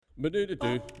Hey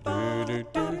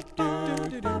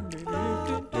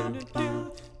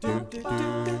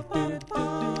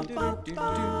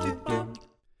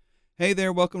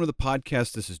there, welcome to the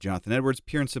podcast. This is Jonathan Edwards,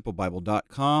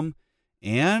 pureandsimplebible.com,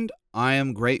 and I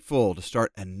am grateful to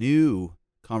start a new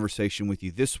conversation with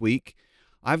you this week.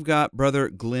 I've got Brother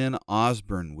Glenn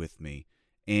Osborne with me,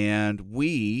 and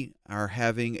we are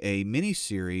having a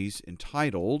mini-series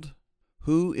entitled,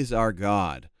 Who is Our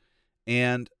God?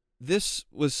 And this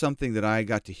was something that I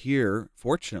got to hear,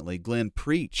 fortunately, Glenn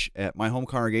preach at my home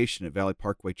congregation at Valley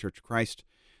Parkway Church of Christ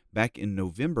back in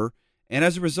November, and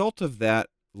as a result of that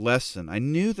lesson, I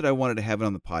knew that I wanted to have it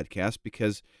on the podcast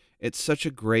because it's such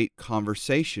a great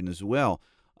conversation as well.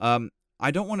 I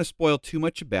don't want to spoil too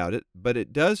much about it, but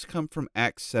it does come from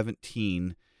Acts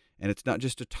 17, and it's not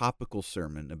just a topical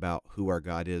sermon about who our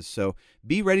God is. So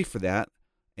be ready for that.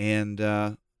 And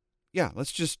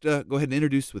let's just go ahead and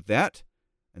introduce with that.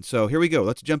 And so here we go.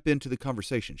 Let's jump into the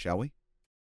conversation, shall we?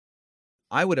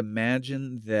 I would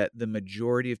imagine that the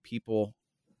majority of people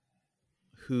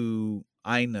who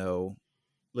I know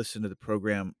listen to the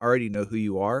program already know who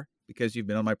you are because you've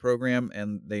been on my program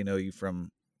and they know you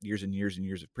from years and years and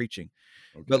years of preaching.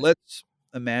 Okay. But let's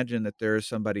imagine that there is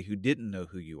somebody who didn't know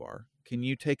who you are. Can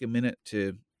you take a minute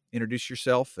to introduce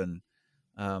yourself and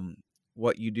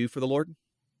what you do for the Lord?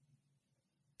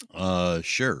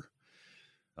 Sure.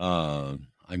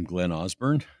 I'm Glenn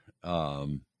Osborne.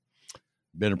 Been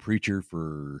a preacher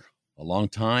for a long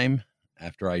time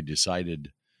after I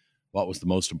decided what was the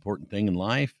most important thing in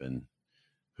life and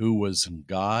who was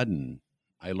God, and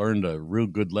I learned a real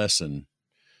good lesson.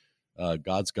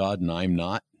 God's God and I'm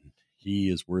not. He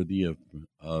is worthy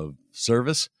of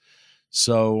service.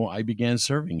 So I began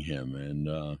serving him,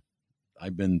 and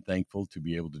I've been thankful to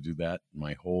be able to do that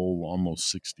my whole almost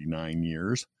 69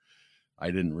 years. I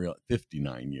didn't realize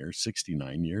 59 years,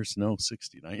 69 years, no,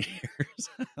 69 years.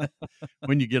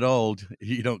 When you get old,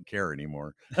 you don't care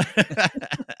anymore.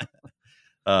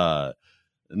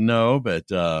 No,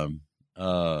 but I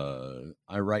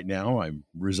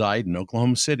reside in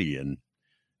Oklahoma City, and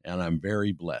I'm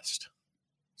very blessed.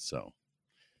 So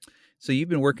you've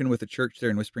been working with a church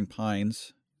there in Whispering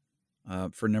Pines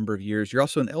for a number of years. You're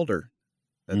also an elder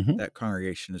at that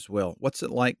congregation as well. What's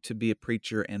it like to be a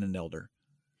preacher and an elder?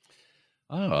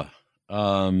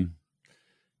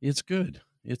 It's good.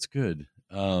 It's good.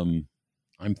 I'm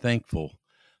thankful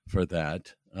for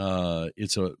that.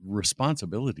 It's a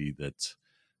responsibility that's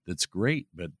great,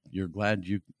 but you're glad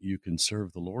you can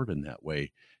serve the Lord in that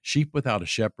way. Sheep without a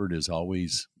shepherd is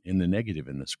always in the negative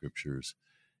in the scriptures.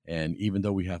 And even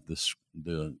though we have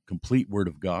the complete word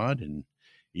of God, and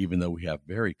even though we have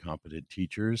very competent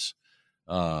teachers,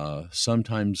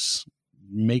 sometimes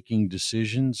making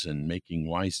decisions and making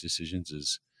wise decisions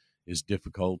is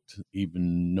difficult,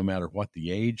 even no matter what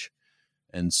the age.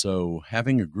 And so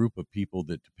having a group of people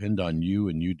that depend on you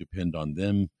and you depend on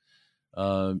them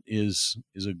is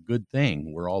a good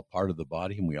thing. We're all part of the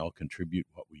body and we all contribute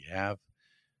what we have.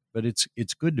 But it's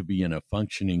good to be in a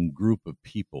functioning group of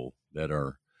people that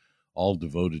are all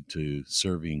devoted to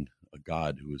serving a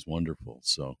God who is wonderful.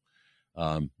 So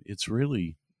I'm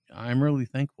really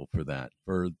thankful for that,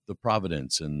 for the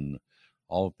providence and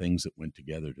all things that went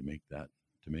together to make that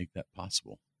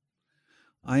possible.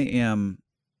 I am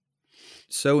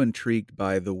so intrigued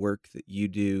by the work that you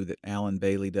do, that Alan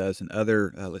Bailey does, and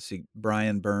other,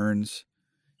 Brian Burns,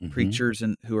 preachers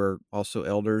and who are also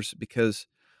elders, because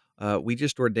we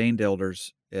just ordained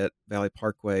elders at Valley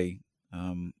Parkway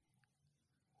going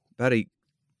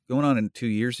on in 2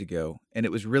 years ago, and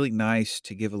it was really nice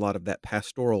to give a lot of that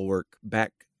pastoral work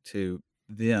back to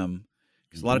them,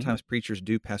 because a lot of times preachers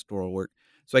do pastoral work.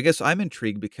 So I guess I'm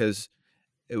intrigued because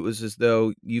it was as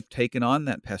though you've taken on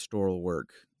that pastoral work,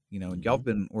 and y'all have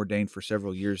been ordained for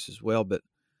several years as well, but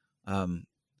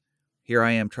here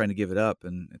I am trying to give it up,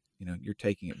 and you're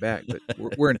taking it back. But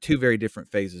we're in two very different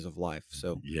phases of life.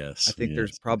 So yes, I think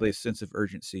there's probably a sense of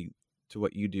urgency to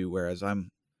what you do, whereas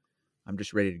I'm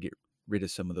just ready to get rid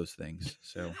of some of those things.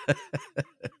 So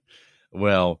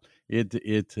well,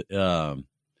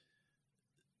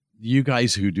 you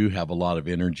guys who do have a lot of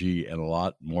energy and a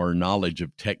lot more knowledge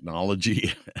of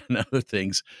technology and other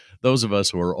things, those of us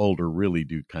who are older really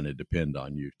do kind of depend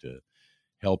on you to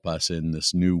help us in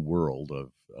this new world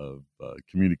of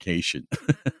communication.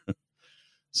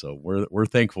 So we're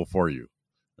thankful for you.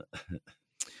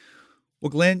 Well,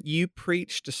 Glenn, you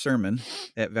preached a sermon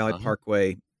at Valley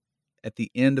Parkway at the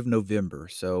end of November.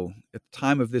 So at the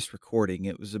time of this recording,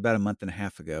 it was about a month and a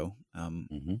half ago.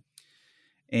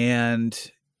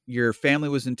 And your family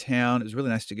was in town. It was really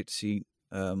nice to get to see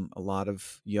a lot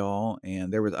of y'all,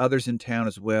 and there was others in town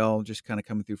as well, just kind of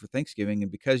coming through for Thanksgiving.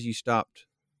 And because you stopped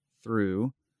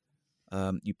through,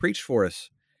 you preached for us.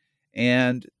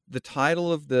 And the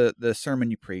title of the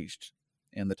sermon you preached,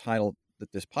 and the title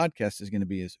that this podcast is going to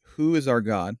be, is "Who is Our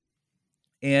God?"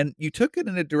 And you took it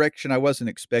in a direction I wasn't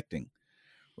expecting.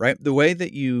 Right, the way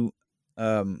that you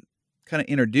kind of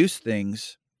introduce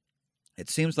things, it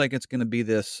seems like it's going to be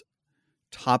this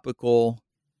topical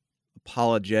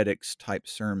apologetics type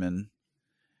sermon,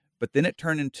 but then it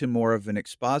turned into more of an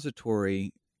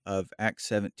expository of Acts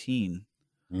 17.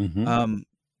 Hmm. Um,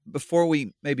 Before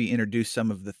we maybe introduce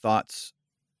some of the thoughts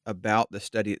about the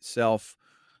study itself,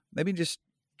 maybe just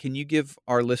can you give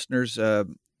our listeners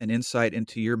an insight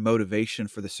into your motivation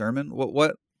for the sermon?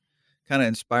 What kind of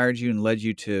inspired you and led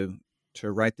you to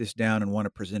write this down and want to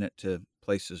present it to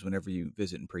places whenever you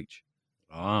visit and preach?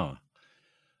 Ah,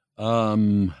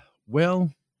 um,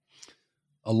 well,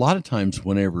 a lot of times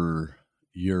whenever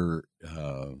you're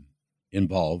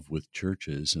involved with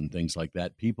churches and things like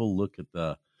that, people look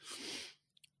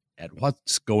at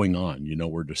what's going on. You know,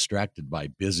 we're distracted by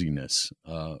busyness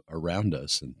around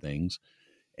us and things.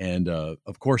 And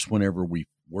of course, whenever we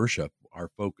worship, our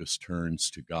focus turns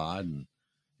to God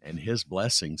and His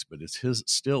blessings, but it's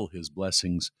still His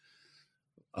blessings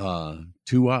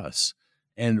to us.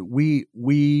 And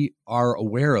we are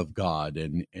aware of God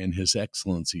and His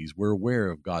excellencies. We're aware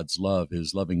of God's love,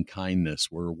 His loving kindness.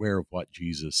 We're aware of what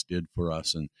Jesus did for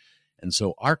us, and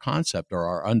so our concept or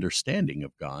our understanding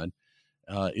of God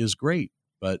is great.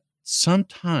 But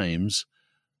sometimes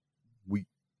we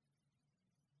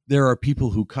there are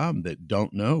people who come that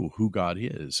don't know who God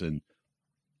is and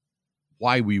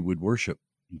why we would worship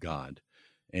God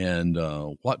and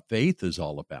what faith is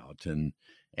all about. And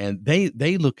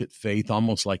they look at faith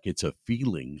almost like it's a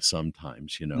feeling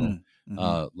sometimes, you know,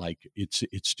 Mm, hmm. like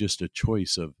it's just a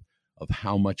choice of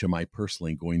how much am I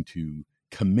personally going to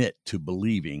commit to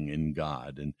believing in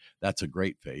God, and that's a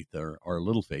great faith or a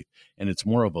little faith, and it's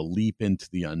more of a leap into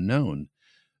the unknown.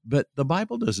 But the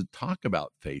Bible doesn't talk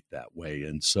about faith that way,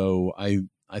 and so I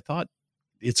thought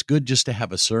it's good just to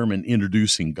have a sermon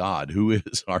introducing God, who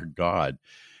is our God,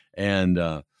 and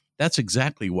that's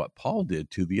exactly what Paul did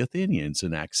to the Athenians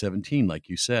in Acts 17, like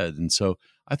you said. And so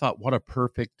I thought, what a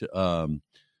perfect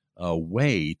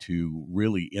way to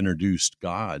really introduce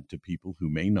God to people who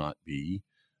may not be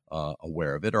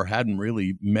aware of it or hadn't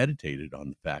really meditated on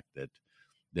the fact that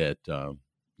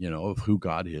you know, of who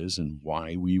God is and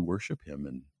why we worship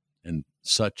Him and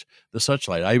such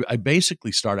light. I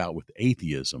basically start out with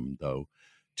atheism, though,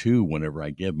 too, whenever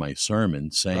I give my sermon,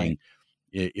 Right. saying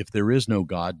if there is no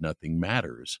God, nothing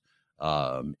matters.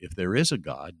 If there is a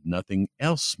God, nothing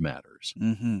else matters.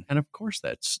 Hmm. And of course,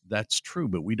 that's true.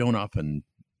 But we don't often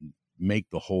make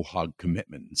the whole hog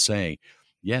commitment and say,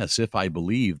 yes, if I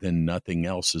believe, then nothing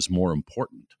else is more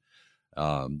important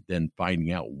than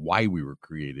finding out why we were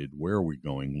created, where are we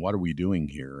going, what are we doing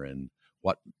here, and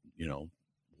what you know,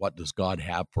 what does God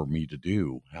have for me to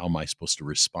do? How am I supposed to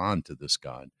respond to this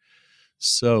God?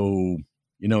 So,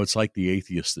 you know, it's like the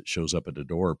atheist that shows up at the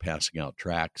door passing out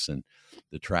tracts and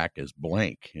the tract is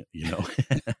blank, you know.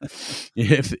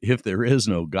 If there is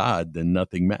no God, then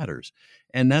nothing matters.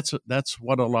 And that's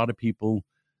what a lot of people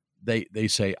they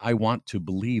say, I want to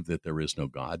believe that there is no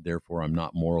God, therefore I'm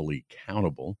not morally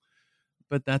accountable.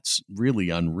 But that's really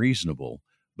unreasonable.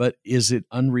 But is it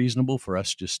unreasonable for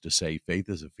us just to say faith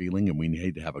is a feeling and we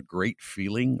need to have a great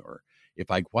feeling? Or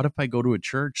what if I go to a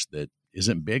church that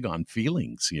isn't big on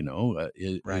feelings? You know,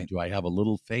 Right. do I have a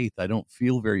little faith? I don't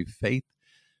feel very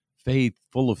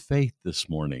full of faith this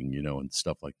morning, you know, and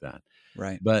stuff like that.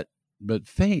 Right. But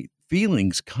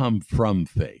feelings come from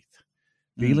faith.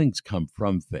 Mm, Feelings come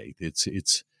from faith.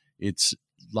 It's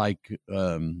like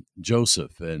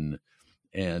Joseph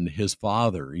and his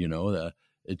father. You know,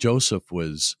 Joseph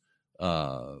was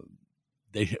uh,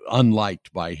 they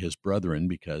unliked by his brethren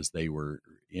because they were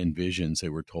in visions. They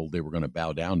were told they were going to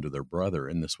bow down to their brother,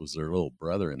 and this was their little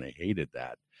brother, and they hated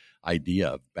that idea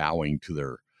of bowing to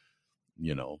their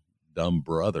you know dumb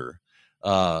brother.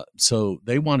 So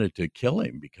they wanted to kill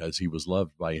him because he was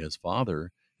loved by his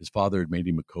father. His father had made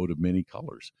him a coat of many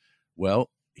colors.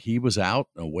 Well, he was out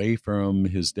away from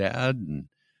his dad,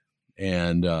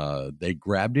 and they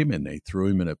grabbed him and they threw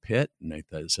him in a pit, and they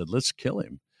said, "Let's kill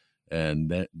him,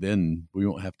 and then we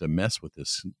won't have to mess with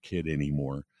this kid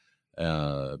anymore."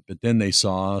 But then they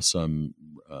saw some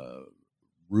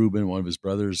Reuben, one of his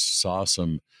brothers, saw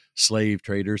some slave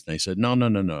traders, and they said, "No, no,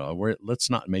 no, no, let's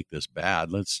not make this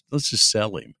bad. Let's just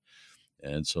sell him."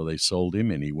 And so they sold him,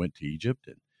 and he went to Egypt,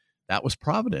 and that was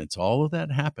providence. All of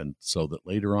that happened so that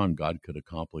later on God could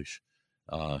accomplish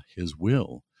His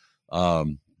will.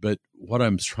 But what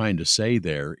I'm trying to say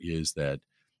there is that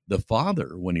the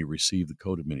father, when he received the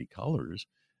coat of many colors,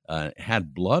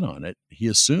 had blood on it. He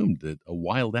assumed that a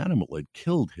wild animal had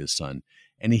killed his son,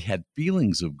 and he had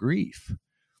feelings of grief.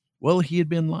 Well, he had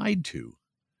been lied to,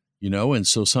 and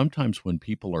so sometimes when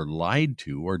people are lied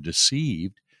to or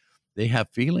deceived, they have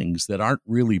feelings that aren't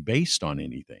really based on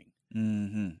anything.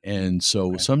 Mm-hmm. And so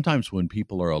Okay. sometimes when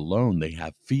people are alone, they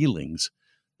have feelings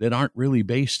that aren't really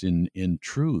based in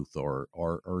truth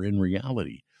or in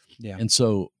reality. Yeah. And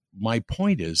so my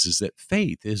point is that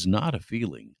faith is not a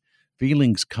feeling.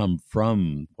 Feelings come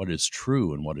from what is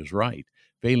true and what is right.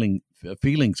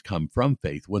 Feelings come from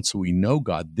faith. Once we know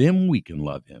God, then we can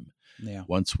love him. Yeah.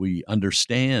 Once we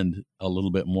understand a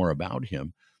little bit more about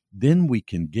him, then we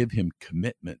can give him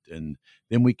commitment, and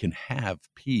then we can have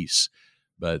peace.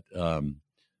 But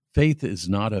faith is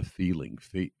not a feeling.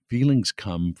 Feelings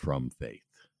come from faith.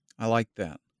 I like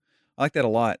that. I like that a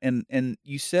lot. And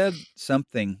you said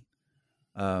something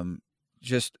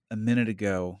just a minute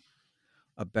ago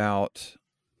about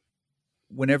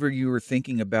whenever you were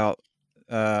thinking about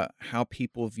how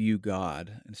people view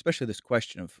God, and especially this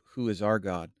question of who is our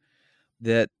God,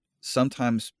 that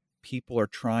sometimes people are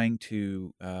trying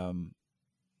to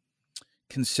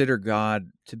consider God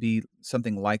to be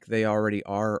something like they already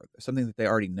are, something that they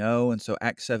already know. And so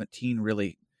Acts 17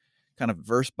 really kind of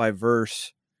verse by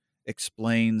verse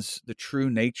explains the true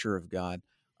nature of God.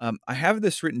 I have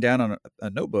this written down on a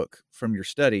notebook from your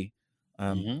study,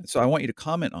 Mm-hmm. so I want you to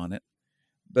comment on it.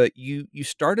 But you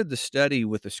started the study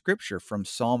with a scripture from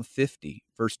Psalm 50,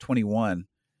 verse 21,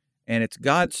 and it's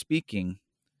God speaking,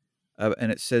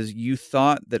 and it says, "You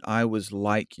thought that I was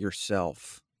like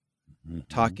yourself," Mm-hmm.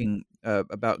 talking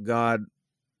about God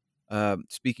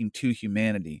speaking to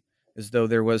humanity, as though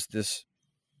there was this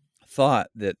thought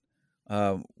that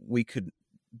we could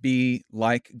be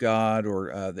like God,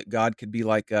 or that God could be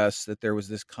like us, that there was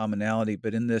this commonality.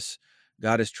 But in this,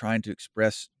 God is trying to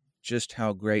express just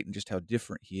how great and just how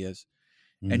different he is.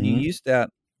 And you Mm-hmm. use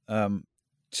that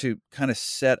to kind of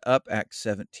set up Acts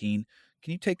 17.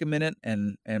 Can you take a minute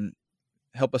and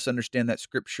help us understand that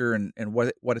scripture and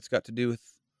what it's got to do with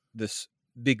this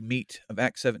big meat of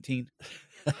Acts 17?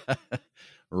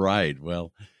 Right.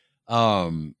 Well,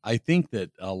 I think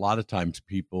that a lot of times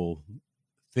people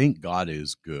think God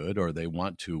is good or they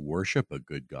want to worship a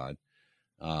good God.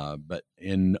 But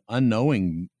in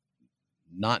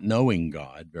not knowing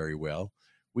God very well,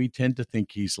 we tend to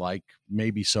think he's like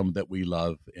maybe some that we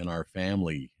love in our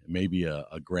family, maybe a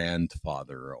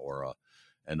grandfather or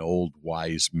an old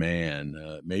wise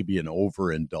man, maybe an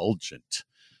overindulgent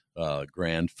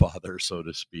grandfather, so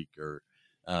to speak, or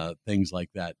things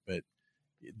like that. But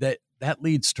that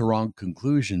leads to wrong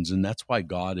conclusions, and that's why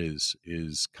God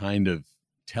is kind of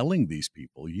telling these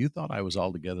people, you thought I was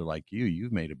altogether like you,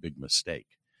 you've made a big mistake.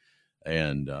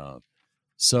 And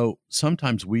so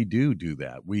sometimes we do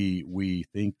that. We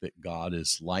think that God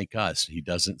is like us. He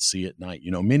doesn't see at night.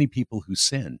 Many people who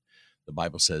sin, the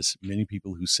Bible says, many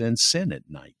people who sin at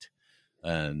night,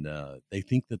 and they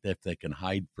think that if they can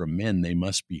hide from men, they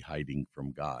must be hiding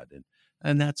from God,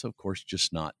 and that's of course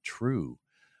just not true.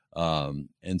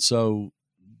 And so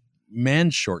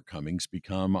man's shortcomings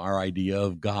become our idea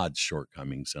of God's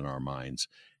shortcomings in our minds,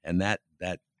 and that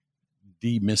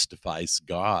demystifies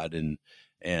God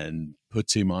and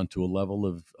puts him onto a level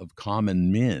of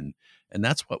common men. And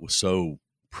that's what was so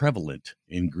prevalent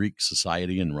in Greek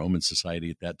society and Roman society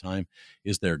at that time,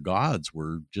 is their gods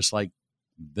were just like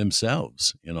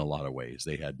themselves in a lot of ways.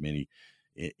 They had many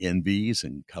envies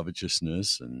and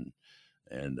covetousness and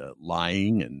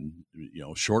lying and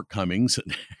shortcomings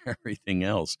and everything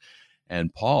else.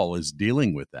 And Paul is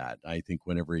dealing with that. I think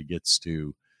whenever he gets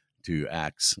to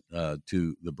Acts,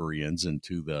 to the Bereans and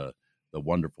to the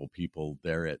wonderful people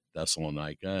there at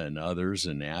Thessalonica and others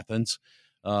in Athens,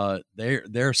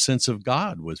 their sense of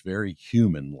God was very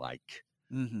human like.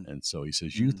 Mm-hmm. And so he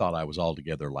says, "You Mm-hmm. thought I was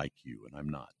altogether like you, and I'm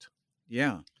not."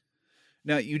 Yeah.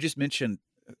 Now, you just mentioned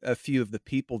a few of the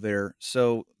people there.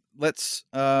 So let's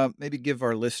maybe give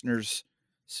our listeners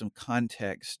some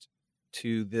context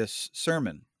to this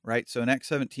sermon, right? So in Acts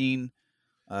 17,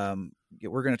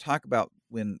 we're going to talk about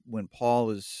when Paul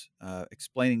is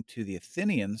explaining to the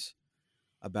Athenians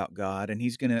about God, and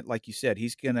he's going to, like you said,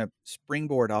 he's going to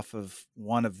springboard off of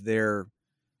one of their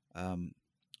um,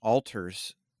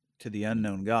 altars to the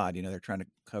unknown God. They're trying to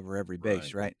cover every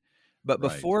base, Right, right? But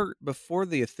right. before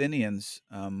the Athenians,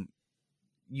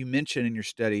 you mentioned in your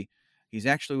study, he's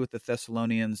actually with the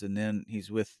Thessalonians, and then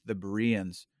he's with the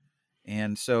Bereans.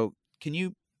 And so, can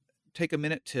you take a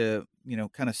minute to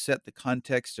kind of set the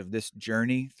context of this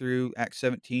journey through Acts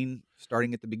 17,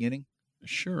 starting at the beginning?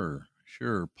 Sure,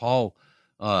 Sure. Paul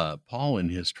in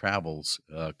his travels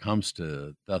comes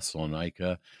to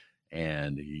Thessalonica,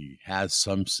 and he has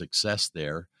some success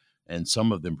there, and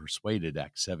some of them persuaded.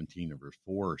 Acts 17 and verse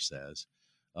 4 says,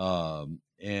 and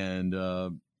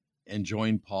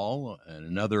joined Paul and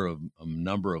a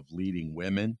number of leading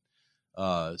women.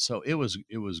 So it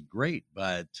was great,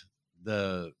 but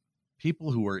the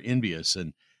people who were envious,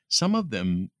 and some of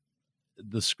them,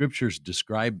 the scriptures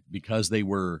describe, because they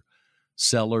were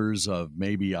sellers of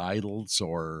maybe idols,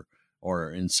 or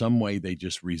in some way they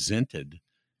just resented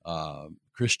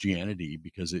Christianity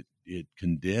because it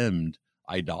condemned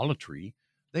idolatry.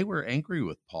 They were angry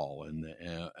with Paul,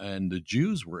 and the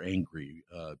Jews were angry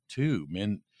too.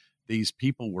 Men, these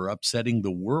people were upsetting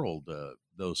the world.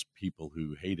 Those people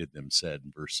who hated them said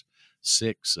in verse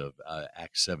 6 of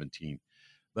Acts 17.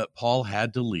 But Paul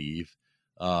had to leave.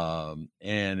 And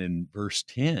in verse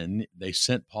 10, they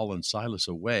sent Paul and Silas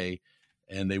away,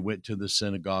 and they went to the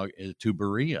synagogue to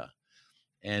Berea.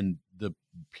 And the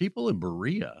people in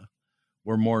Berea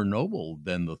were more noble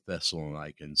than the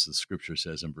Thessalonians, the scripture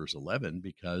says in verse 11,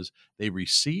 because they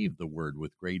received the word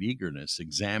with great eagerness,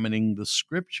 examining the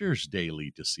scriptures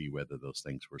daily to see whether those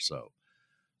things were so.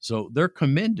 So they're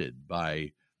commended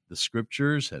by the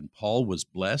scriptures, and Paul was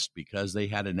blessed because they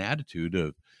had an attitude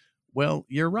of, well,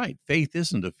 you're right, faith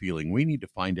isn't a feeling. We need to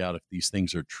find out if these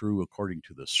things are true according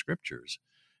to the scriptures.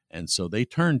 And so they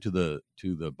turned to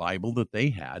the Bible that they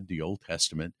had, the Old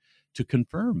Testament, to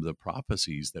confirm the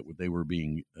prophecies that they were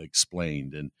being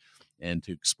explained, and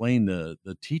to explain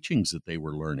the teachings that they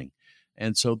were learning.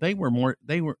 And so they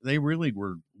really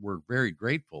were very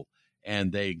grateful,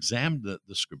 and they examined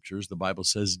the scriptures, the Bible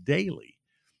says, daily.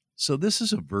 So this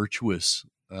is a virtuous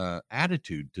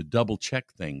attitude to double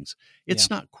check things. It's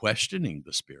not questioning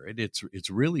the Spirit. It's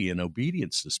really in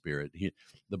obedience to Spirit.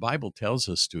 The Bible tells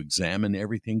us to examine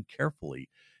everything carefully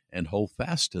and hold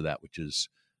fast to that which is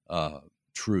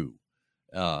true.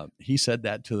 He said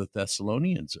that to the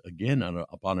Thessalonians again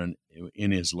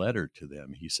in his letter to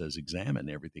them. He says, examine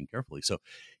everything carefully. So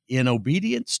in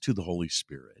obedience to the Holy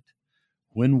Spirit,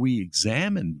 when we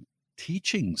examine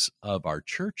teachings of our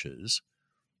churches,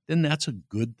 then that's a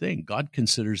good thing. God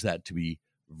considers that to be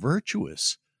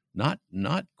virtuous, not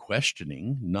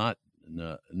questioning, not in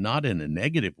a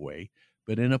negative way,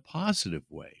 but in a positive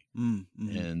way.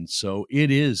 Mm-hmm. And so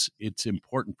it's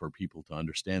important for people to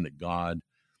understand that God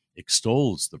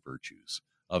extols the virtues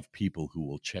of people who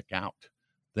will check out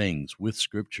things with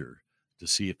Scripture to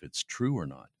see if it's true or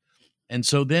not. And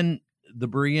so then the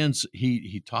Bereans,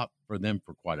 he taught for them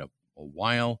for quite a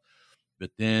while.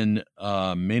 But then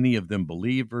many of them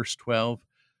believed, verse 12.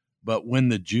 But when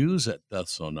the Jews at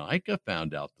Thessalonica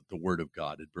found out that the word of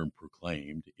God had been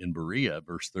proclaimed in Berea,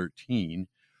 verse 13,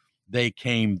 they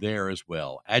came there as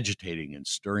well, agitating and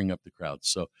stirring up the crowd.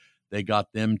 So they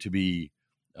got them to be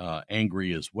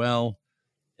angry as well.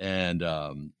 And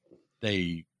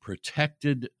they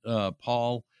protected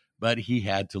Paul, but he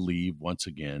had to leave once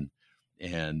again.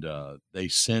 And they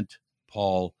sent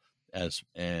Paul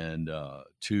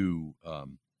to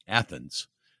Athens.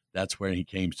 That's where he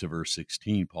came to verse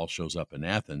 16. Paul shows up in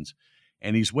Athens,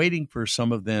 and he's waiting for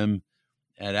some of them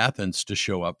at Athens to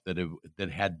show up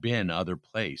that had been other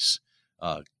place.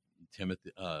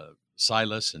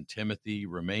 Silas and Timothy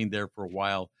remained there for a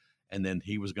while, and then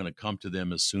he was going to come to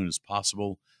them as soon as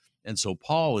possible. And so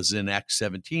Paul is in Acts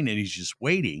 17, and he's just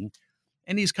waiting,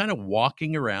 and he's kind of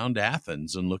walking around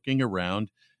Athens and looking around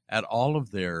at all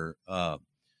of their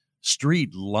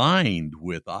street lined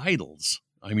with idols.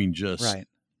 I mean, just right.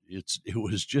 It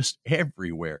was just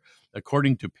everywhere.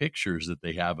 According to pictures that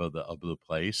they have of the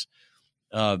place,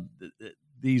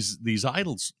 these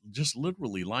idols just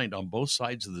literally lined on both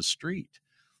sides of the street.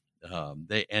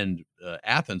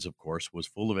 Athens, of course, was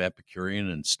full of Epicurean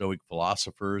and Stoic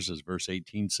philosophers, as verse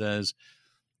 18 says.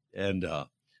 And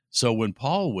so when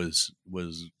Paul was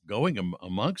going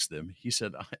amongst them, he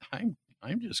said, "I'm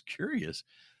just curious,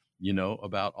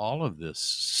 about all of this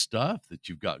stuff that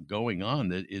you've got going on."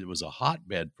 That it was a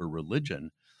hotbed for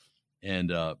religion, and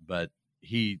but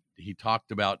he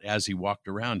talked about, as he walked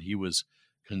around, he was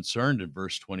concerned in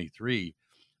verse 23.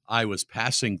 I was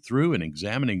passing through and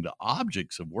examining the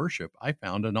objects of worship. I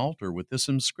found an altar with this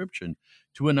inscription,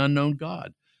 to an unknown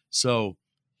God. So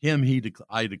him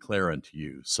I declare unto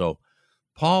you. So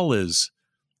Paul is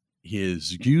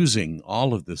using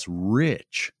all of this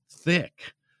rich,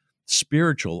 thick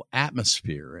spiritual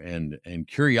atmosphere and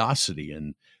curiosity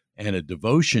and a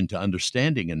devotion to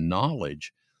understanding and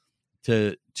knowledge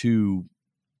to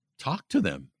talk to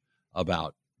them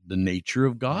about the nature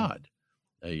of God,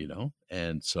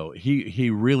 and so he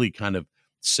really kind of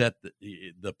set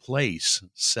the place,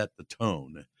 set the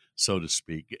tone, so to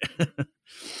speak.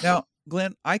 Now,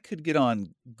 Glenn, I could get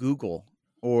on Google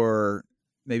or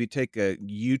maybe take a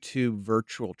YouTube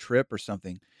virtual trip or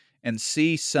something and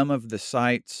see some of the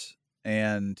sites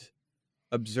and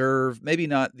observe, maybe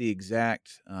not the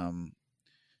exact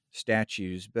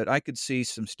statues, but I could see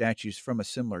some statues from a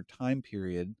similar time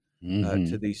period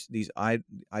to Hmm. these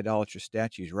idolatrous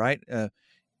statues, right?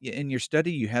 In your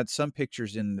study, you had some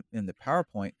pictures in the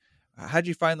PowerPoint. How'd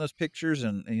you find those pictures?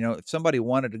 And if somebody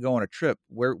wanted to go on a trip,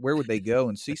 where would they go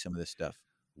and see some of this stuff?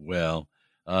 Well,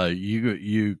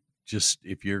 you just,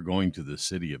 if you're going to the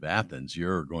city of Athens,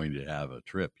 you're going to have a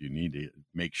trip. You need to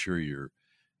make sure your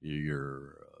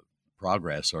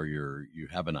progress, or you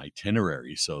have an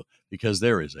itinerary. So because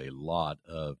there is a lot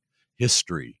of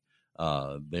history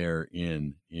there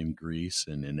in Greece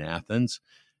and in Athens,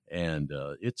 and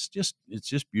it's just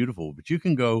beautiful. But you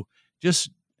can go,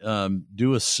 just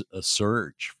do a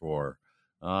search for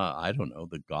I don't know,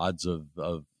 the gods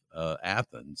of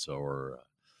Athens, or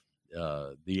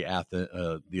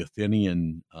the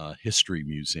Athenian History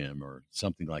Museum, or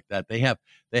something like that. They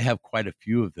have quite a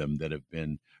few of them that have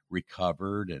been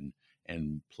recovered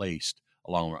and placed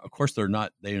along. Of course, they're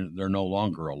no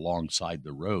longer alongside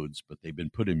the roads, but they've been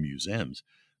put in museums.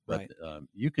 But Right.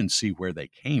 you can see where they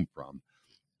came from.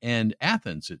 And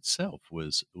Athens itself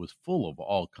was full of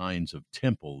all kinds of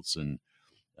temples and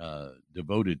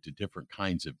devoted to different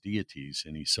kinds of deities.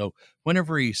 And so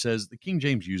whenever he says, the King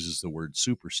James uses the word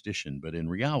superstition, but in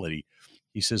reality,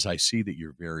 he says, I see that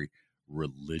you're very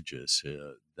religious.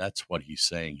 That's what he's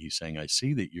saying. He's saying, I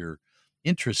see that you're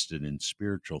interested in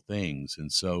spiritual things.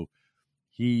 And so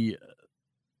he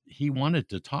he wanted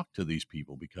to talk to these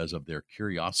people because of their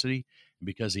curiosity and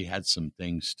because he had some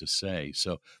things to say.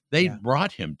 So they Yeah.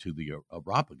 brought him to the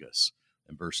Areopagus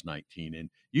in verse 19, and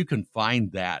you can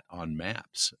find that on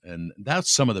maps. And that's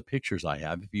some of the pictures I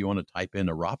have. If you want to type in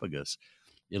Areopagus,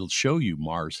 it'll show you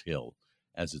Mars Hill,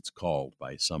 as it's called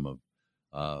by some of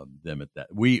them. At that,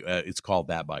 it's called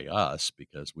that by us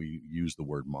because we use the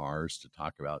word Mars to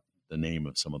talk about the name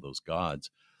of some of those gods.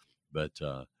 But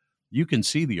you can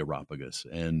see the Areopagus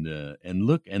and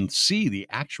look and see the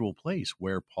actual place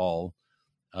where Paul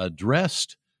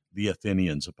addressed the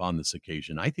Athenians upon this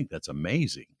occasion. I think that's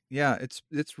amazing. Yeah,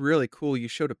 it's really cool. You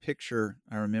showed a picture,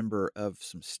 I remember, of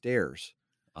some stairs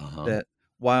Uh huh. that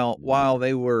while Yeah, while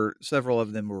they were several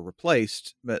of them were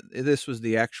replaced, but this was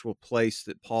the actual place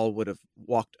that Paul would have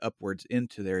walked upwards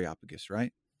into the Areopagus,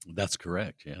 right? that's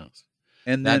correct. Yes,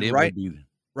 And that then it would be.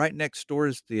 right next door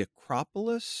is the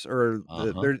Acropolis, or Uh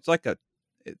huh. there's like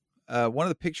one of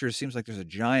the pictures seems like there's a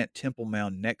giant temple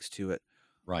mound next to it.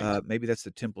 Right. Maybe that's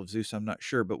the Temple of Zeus. I'm not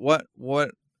sure, but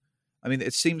what I mean,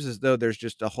 it seems as though there's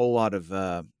just a whole lot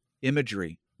of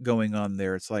imagery going on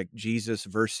there. It's like Jesus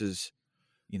versus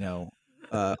you know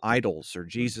idols, or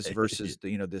Jesus versus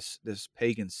this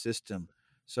pagan system.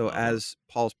 So Uh huh. as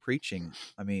Paul's preaching,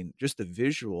 I mean, just the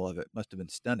visual of it must have been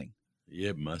stunning.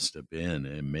 It must have been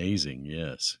amazing.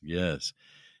 Yes. Yes.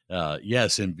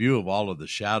 Yes, in view of all of the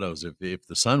shadows, if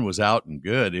the sun was out and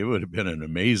good, it would have been an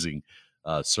amazing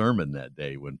sermon that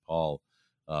day when Paul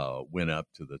went up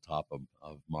to the top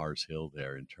of Mars Hill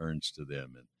there and turns to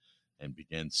them and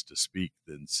begins to speak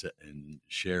and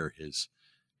share his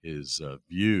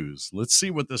views. Let's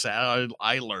see what this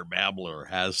idler babbler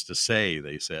has to say,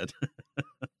 they said.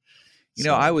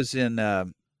 I So, was in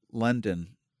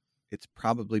London. It's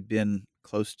probably been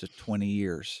close to 20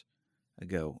 years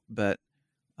ago, but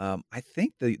I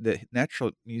think the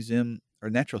Natural Museum or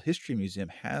Natural History Museum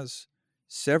has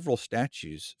several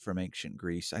statues from ancient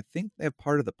Greece. I think they have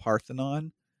part of the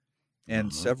Parthenon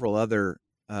and uh-huh. several other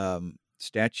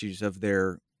statues of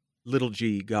their little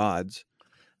g gods.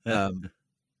 Um,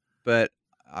 but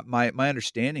my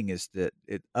understanding is that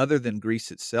other than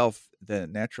Greece itself, the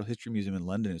Natural History Museum in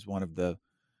London is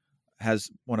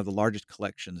has one of the largest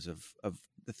collections of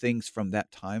the things from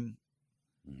that time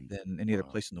than any other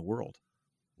Wow. place in the world.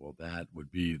 Well, that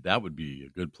would be a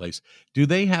good place. Do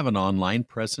they have an online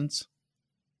presence?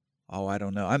 Oh, I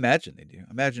don't know. I imagine they do.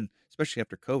 I imagine, especially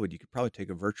after COVID, you could probably take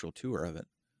a virtual tour of it.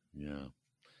 Yeah.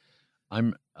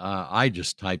 I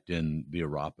just typed in the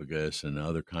Areopagus and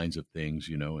other kinds of things,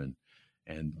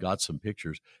 and got some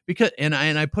pictures because and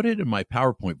I put it in my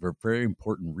PowerPoint for a very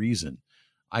important reason.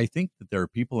 I think that there are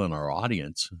people in our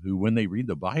audience who, when they read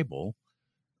the Bible,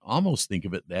 almost think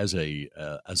of it as a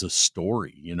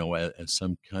story, as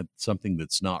something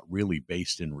that's not really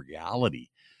based in reality.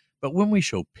 But when we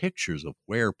show pictures of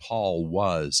where Paul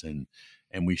was,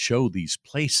 and we show these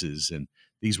places, and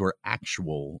these were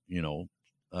actual,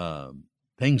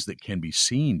 things that can be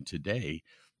seen today,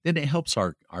 then it helps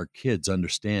our kids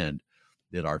understand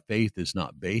that our faith is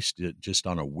not based just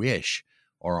on a wish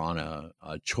or on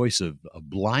a choice of a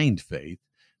blind faith,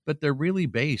 but they're really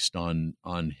based on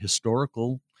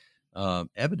historical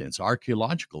evidence,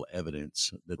 archaeological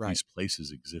evidence that Right. these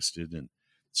places existed, and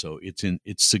so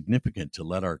it's significant to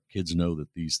let our kids know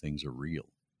that these things are real.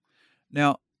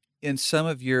 Now, in some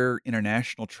of your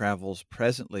international travels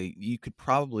presently, you could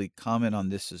probably comment on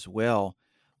this as well.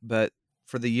 But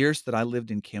for the years that I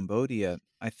lived in Cambodia,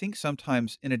 I think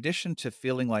sometimes, in addition to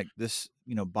feeling like this,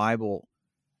 Bible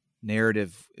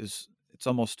narrative it's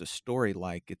almost a story,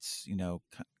 like it's,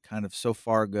 kind of so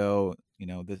far ago,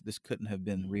 this couldn't have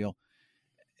been real.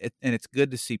 And it's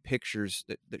good to see pictures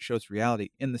that shows reality.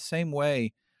 In the same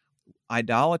way,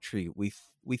 idolatry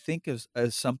we think as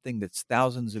something that's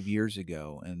thousands of years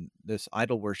ago, and this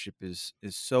idol worship is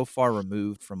so far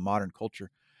removed from modern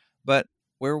culture. But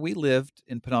where we lived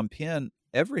in Phnom Penh,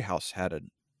 every house had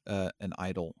an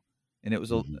idol, and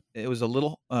Hmm. it was a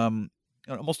little it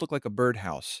almost looked like a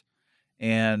birdhouse,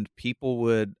 and people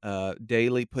would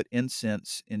daily put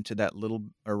incense into that little,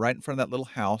 or right in front of that little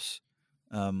house.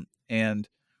 And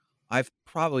I've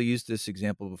probably used this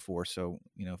example before, so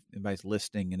if anybody's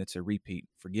listening and it's a repeat,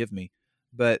 forgive me.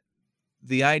 But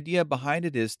the idea behind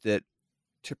it is that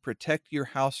to protect your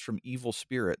house from evil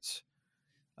spirits,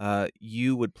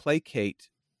 you would placate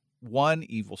one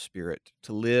evil spirit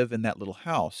to live in that little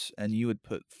house, and you would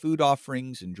put food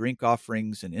offerings and drink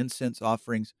offerings and incense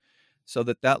offerings, so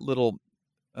that that little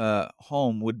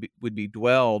home would be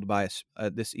dwelled by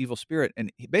this evil spirit,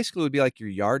 and he basically would be like your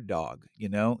yard dog.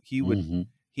 Hmm.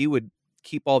 He would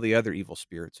keep all the other evil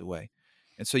spirits away.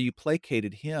 And so you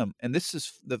placated him. And this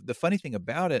is the funny thing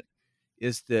about it,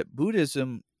 is that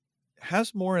Buddhism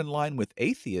has more in line with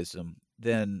atheism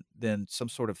than some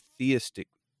sort of theistic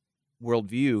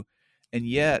worldview. And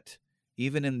yet,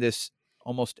 even in this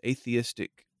almost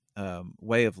atheistic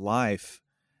way of life,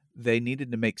 they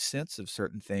needed to make sense of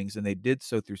certain things, and they did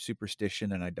so through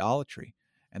superstition and idolatry.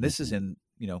 And this is Hmm. in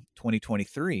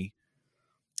 2023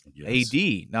 Yes.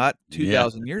 AD, not Yeah.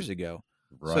 2,000 years ago.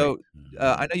 Right. So,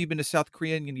 I know you've been to South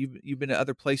Korea, and you've been to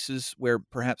other places where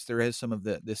perhaps there is some of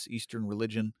this Eastern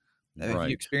religion. Have you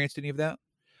Right. experienced any of that?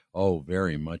 Oh,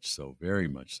 very much so, very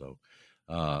much so.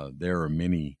 There are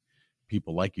many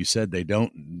people, like you said, they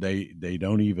don't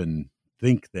even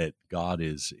think that God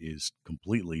is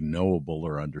completely knowable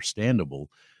or understandable,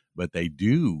 but they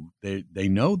do. They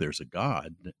know there's a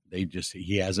God.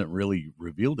 He hasn't really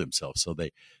revealed himself. So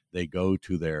they go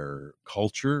to their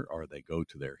culture or they go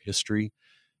to their history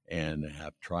and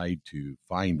have tried to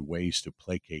find ways to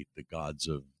placate the gods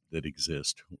of that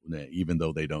exist, even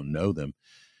though they don't know them.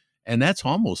 And that's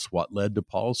almost what led to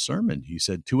Paul's sermon. He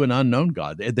said, "To an unknown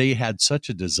God." They had such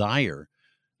a desire,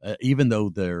 even though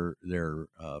their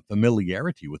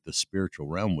familiarity with the spiritual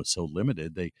realm was so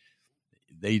limited.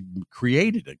 They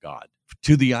created a God,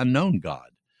 to the unknown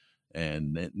God,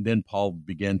 and then Paul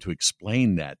began to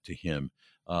explain that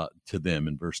to them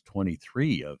in verse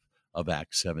 23 of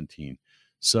Acts 17.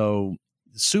 So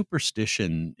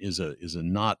superstition is a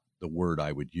not the word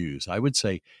I would use. I would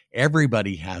say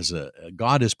everybody has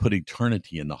God has put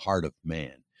eternity in the heart of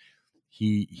man.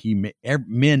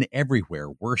 Men everywhere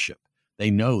worship.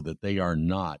 They know that they are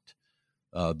not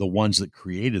the ones that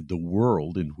created the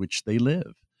world in which they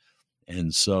live,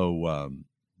 and so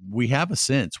we have a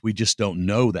sense. We just don't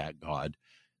know that God,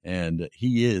 and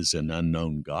He is an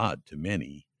unknown God to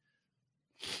many.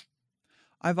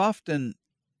 I've often,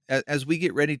 as we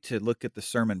get ready to look at the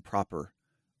sermon proper,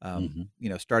 Hmm.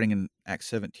 starting in Acts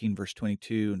 17, verse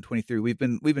 22 and 23, we've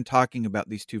been talking about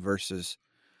these two verses.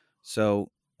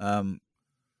 So, um,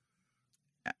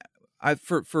 I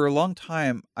for a long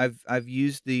time, I've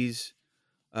used these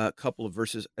couple of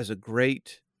verses as a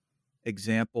great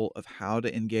example of how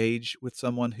to engage with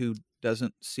someone who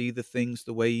doesn't see the things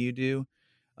the way you do.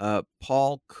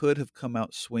 Paul could have come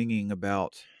out swinging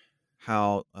about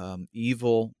how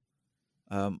evil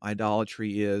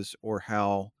idolatry is, or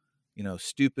how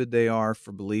stupid they are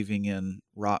for believing in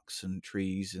rocks and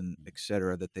trees and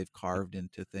etc. that they've carved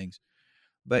into things.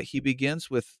 But he begins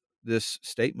with this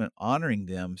statement honoring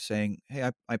them, saying,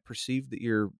 "Hey, I perceive that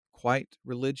you're quite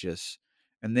religious."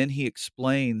 And then he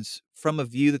explains from a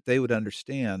view that they would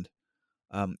understand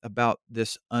about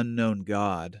this unknown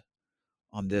God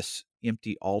on this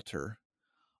empty altar.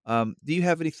 Do you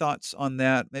have any thoughts on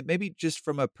that? Maybe just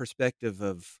from a perspective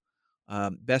of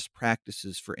best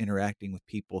practices for interacting with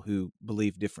people who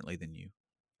believe differently than you.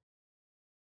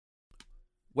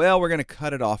 Well, we're going to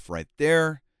cut it off right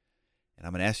there. And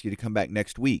I'm going to ask you to come back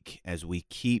next week as we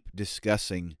keep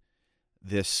discussing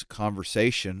this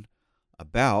conversation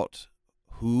about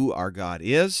who our God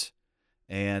is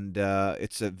and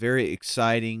it's a very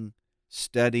exciting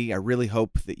study. I really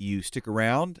hope that you stick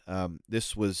around.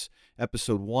 This was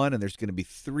episode 1, and there's going to be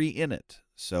 3 in it.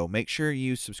 So make sure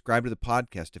you subscribe to the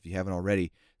podcast if you haven't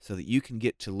already, so that you can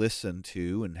get to listen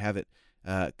to and have it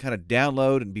kind of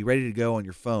download and be ready to go on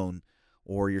your phone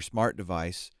or your smart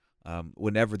device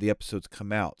whenever the episodes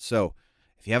come out. So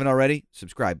if you haven't already,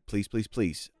 subscribe, please, please,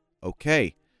 please.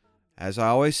 Okay. As I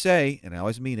always say, and I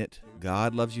always mean it,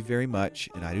 God loves you very much,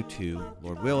 and I do too.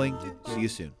 Lord willing, see you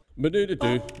soon. Well,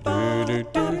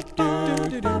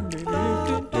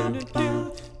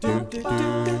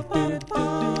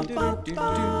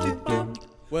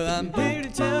 I'm here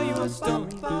to tell you a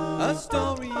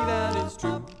story that is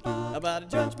true, about a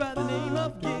judge by the name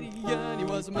of Gideon. He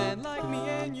was a man like me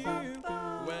and you.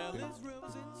 Well, it's